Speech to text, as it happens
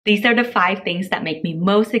These are the 5 things that make me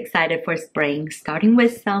most excited for spring, starting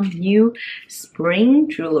with some new spring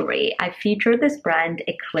jewelry. I featured this brand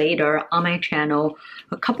Eclator on my channel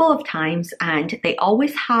a couple of times, and they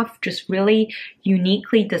always have just really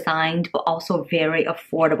uniquely designed but also very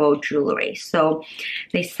affordable jewelry. So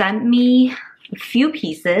they sent me a few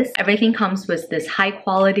pieces. Everything comes with this high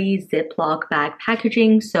quality Ziploc bag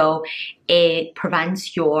packaging, so it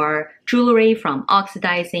prevents your jewelry from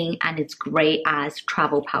oxidizing, and it's great as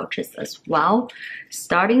travel pouches as well.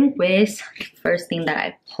 Starting with the first thing that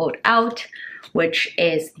I pulled out, which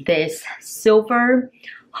is this silver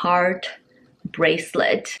heart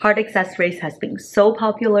bracelet. Heart accessories has been so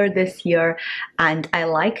popular this year, and I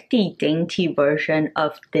like the dainty version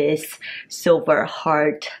of this silver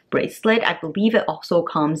heart bracelet. I believe it also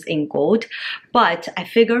comes in gold, but I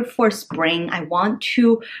figured for spring I want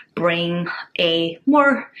to bring a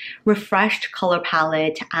more refreshed color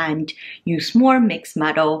palette and use more mixed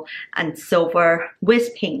metal, and silver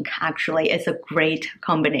with pink actually is a great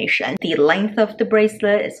combination. The length of the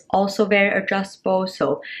bracelet is also very adjustable,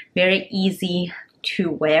 so very easy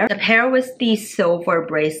to wear. To pair with the silver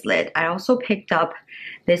bracelet, I also picked up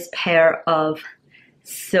this pair of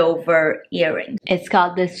silver earrings. It's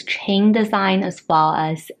got this chain design as well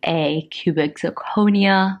as a cubic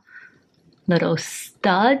zirconia little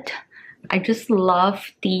stud. I just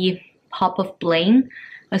love the pop of bling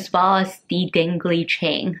as well as the dangly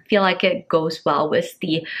chain. I feel like it goes well with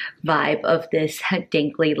the vibe of this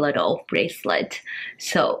dangly little bracelet.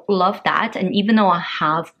 So love that. And even though I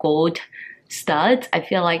have gold studs, I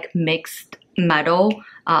feel like mixed metal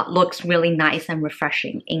looks really nice and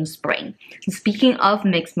refreshing in spring. Speaking of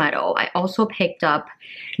mixed metal, I also picked up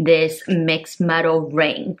this mixed metal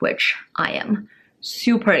ring, which I am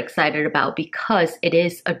super excited about because it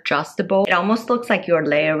is adjustable. It almost looks like you're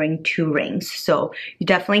layering 2 rings, so you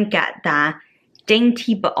definitely get that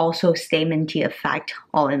dainty but also statementy effect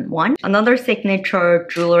all in one. Another signature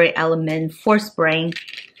jewelry element for spring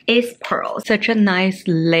is pearls. Such a nice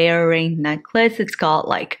layering necklace. It's got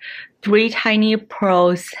like 3 tiny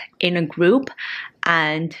pearls in a group,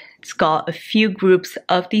 and it's got a few groups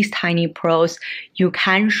of these tiny pearls. You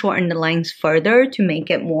can shorten the length further to make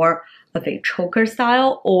it more of a choker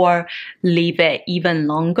style or leave it even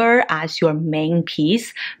longer as your main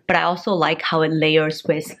piece. But I also like how it layers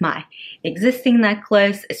with my existing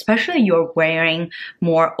necklace, especially you're wearing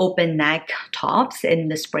more open neck tops in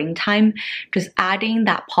the springtime. Just adding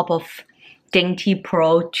that pop of dainty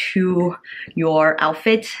pearl to your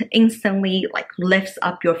outfit instantly like lifts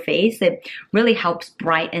up your face. It really helps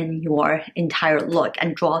brighten your entire look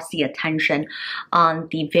and draws the attention on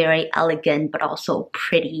the very elegant but also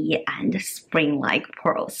pretty and spring-like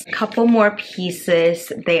pearls. A couple more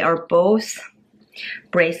pieces. They are both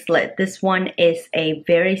bracelet. This one is a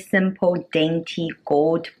very simple dainty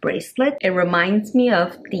gold bracelet. It reminds me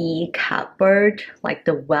of the catbird, like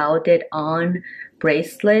the welded on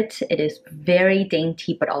bracelet. It is very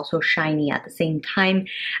dainty but also shiny at the same time,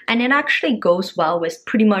 and it actually goes well with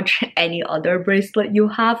pretty much any other bracelet you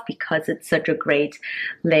have because it's such a great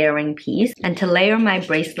layering piece. And to layer my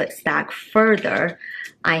bracelet stack further,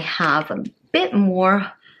 I have a bit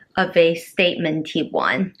more of a statementy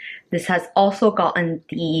one. This has also gotten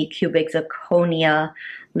the cubic zirconia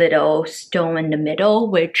little stone in the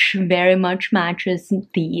middle, which very much matches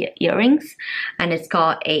the earrings, and it's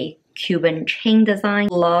got a Cuban chain design.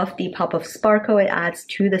 Love the pop of sparkle it adds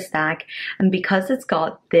to the stack, and because it's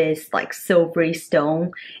got this like silvery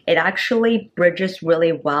stone, it actually bridges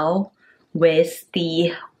really well with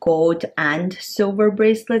the gold and silver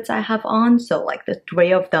bracelets I have on. So like the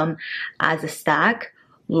 3 of them as a stack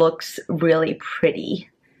looks really pretty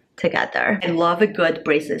together. I love a good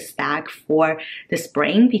bracelet stack for the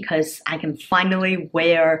spring because I can finally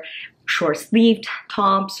wear short-sleeved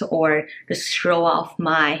tops or just show off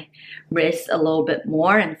my wrist a little bit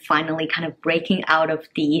more, and finally kind of breaking out of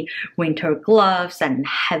the winter gloves and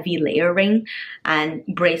heavy layering. And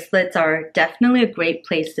bracelets are definitely a great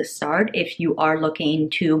place to start if you are looking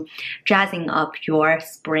into jazzing up your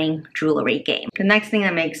spring jewelry game. The next thing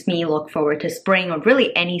that makes me look forward to spring or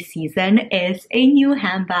really any season is a new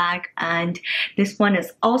handbag, and this one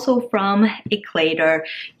is also from Eclator.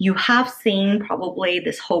 You have seen probably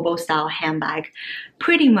this hobo style handbag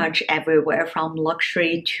pretty much everywhere, from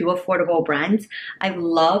luxury to affordable brands. I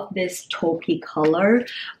love this taupey color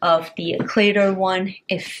of the Eclator one.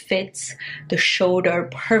 It fits the shoulder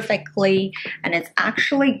perfectly, and it's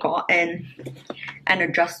actually gotten an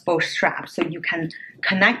adjustable strap, so you can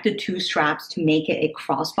connect the 2 straps to make it a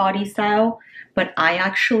crossbody style. But I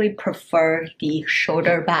actually prefer the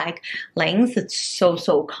shoulder bag length. It's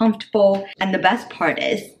so comfortable, and the best part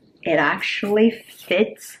is it actually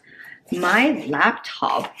fits my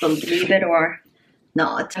laptop, believe it or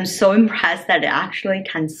not. I'm so impressed that it actually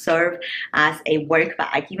can serve as a work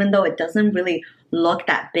bag, even though it doesn't really look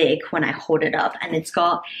that big when I hold it up. And it's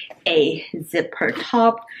got a zipper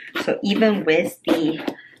top, so even with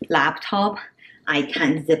the laptop, I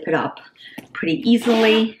can zip it up pretty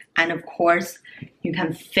easily. And of course, you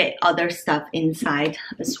can fit other stuff inside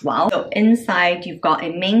as well. So inside, you've got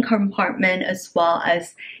a main compartment as well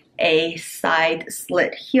as a side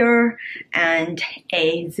slit here and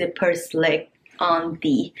a zipper slit on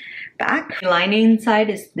the back. The lining inside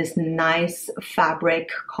is this nice fabric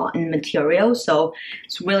cotton material, so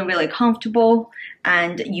it's really comfortable,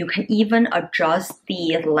 and you can even adjust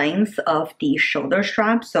the length of the shoulder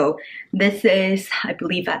strap. So this is, I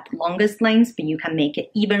believe, at the longest length, but you can make it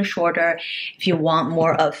even shorter if you want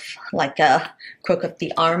more of like a crook of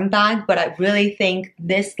the arm bag. But I really think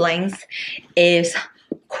this length is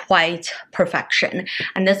quite perfection,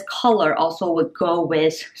 and this color also would go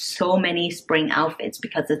with so many spring outfits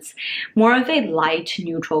because it's more of a light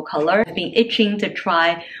neutral color. I've been itching to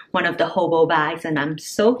try one of the hobo bags, and I'm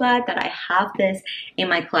so glad that I have this in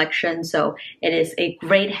my collection. So it is a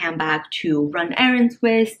great handbag to run errands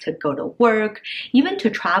with, to go to work, even to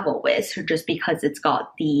travel with, just because it's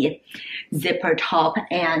got the zipper top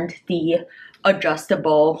and the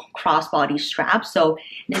adjustable crossbody strap. So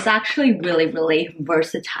it's actually really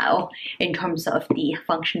versatile in terms of the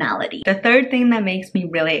functionality. The third thing that makes me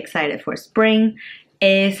really excited for spring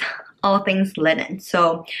is all things linen.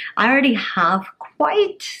 So I already have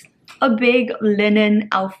quite a big linen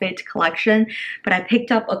outfit collection, but I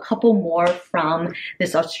picked up a couple more from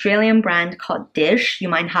this Australian brand called Dish. You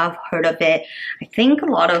might have heard of it. I think a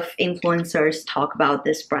lot of influencers talk about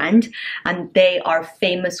this brand, and they are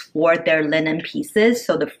famous for their linen pieces.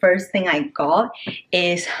 So the first thing I got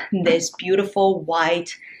is this beautiful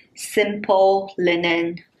white simple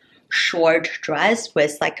linen short dress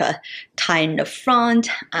with like a tie in the front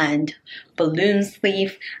and balloon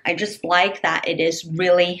sleeve. I just like that it is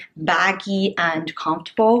really baggy and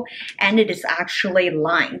comfortable, and it is actually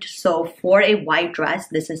lined. So for a white dress,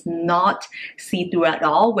 this is not see-through at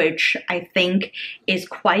all, which I think is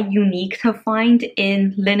quite unique to find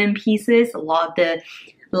in linen pieces. A lot of the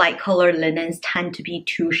light color linens tend to be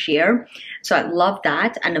too sheer, so I love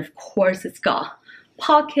that. And of course, it's got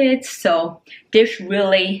pockets, so Dish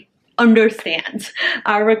really understands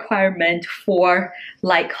our requirement for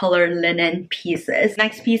light color linen pieces.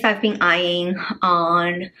 Next piece I've been eyeing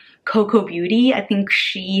on Coco Beauty. I think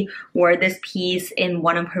she wore this piece in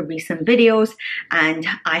one of her recent videos, and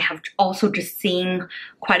I have also just seen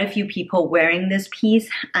quite a few people wearing this piece,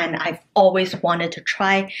 and I've always wanted to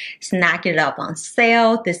try snag it up on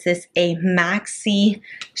sale. This is a maxi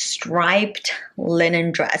striped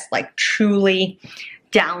linen dress, like truly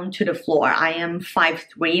down to the floor. I am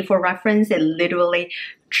 5'3" for reference. It literally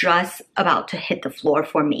just about to hit the floor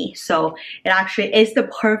for me. So it actually is the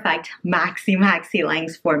perfect maxi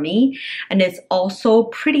length for me. And it's also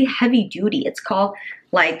pretty heavy duty. It's got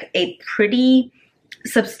like a pretty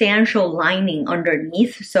substantial lining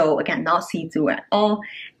underneath. So again, not see-through at all.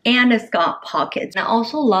 And it's got pockets. And I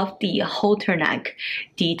also love the halter neck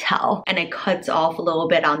detail, and it cuts off a little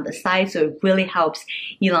bit on the side, so it really helps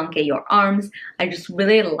elongate your arms. I just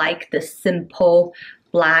really like the simple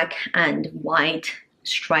black and white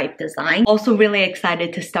stripe design. Also really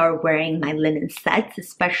excited to start wearing my linen sets,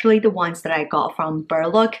 especially the ones that I got from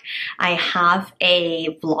Burlook. I have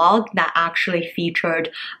a vlog that actually featured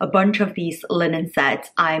a bunch of these linen sets.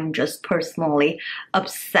 I'm just personally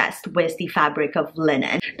obsessed with the fabric of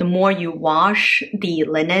linen. The more you wash the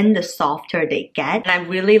linen, the softer they get. And I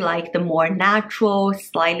really like the more natural,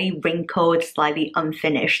 slightly wrinkled, slightly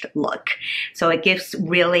unfinished look. So it gives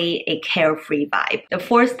really a carefree vibe. The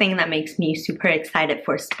fourth thing that makes me super excited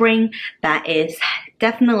for spring that is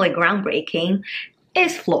definitely groundbreaking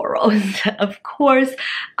is florals. Of course,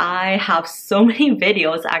 I have so many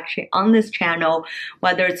videos actually on this channel,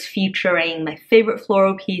 whether it's featuring my favorite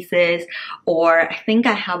floral pieces, or I think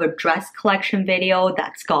I have a dress collection video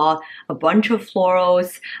that's got a bunch of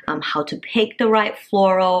florals, how to pick the right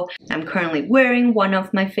floral. I'm currently wearing one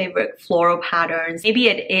of my favorite floral patterns. Maybe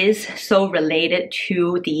it is so related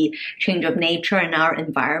to the change of nature in our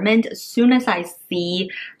environment. As soon as I see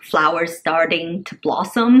flowers starting to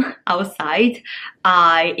blossom outside,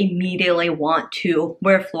 I immediately want to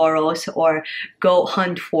wear florals or go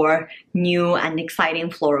hunt for new and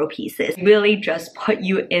exciting floral pieces. Really just put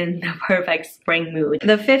you in the perfect spring mood.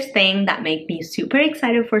 The fifth thing that makes me super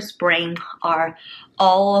excited for spring are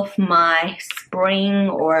all of my spring,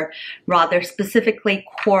 or rather specifically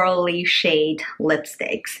corally shade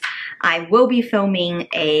lipsticks. I will be filming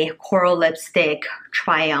a coral lipstick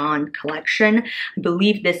try-on collection. I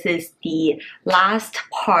believe this is the last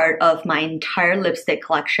part of my entire lipstick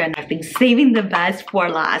collection. I've been saving the best for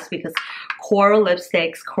last because coral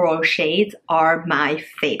lipsticks, coral shades are my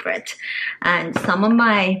favorite. And some of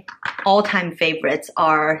my all-time favorites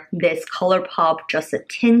are this ColourPop Just a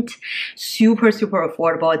Tint. Super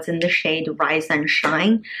affordable. It's in the shade Rise and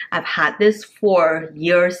Shine. I've had this for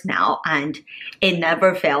years now and it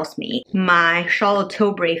never fails me. My Charlotte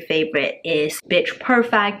Tilbury favorite is Bitch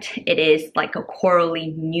Perfect. It is like a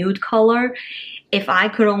corally nude color. If I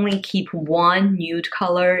could only keep one nude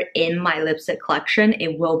color in my lipstick collection,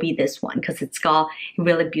 it will be this one because it's got a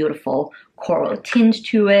really beautiful coral tint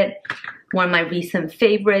to it. One of my recent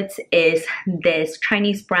favorites is this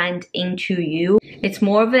Chinese brand Into You. It's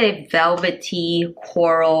more of a velvety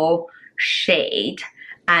coral shade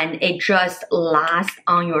and it just lasts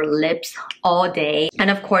on your lips all day. And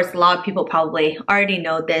of course, a lot of people probably already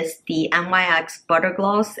know this, the NYX Butter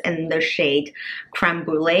Gloss in the shade Creme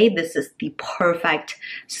Brulee. This is the perfect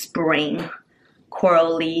spring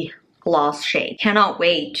corally gloss shade. Cannot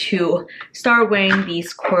wait to start wearing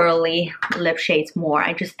these corally lip shades more.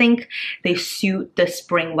 I just think they suit the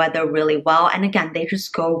spring weather really well, and again, they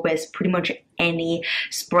just go with pretty much any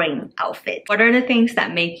spring outfit. What are the things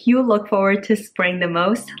that make you look forward to spring the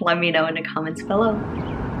most? Let me know in the comments below.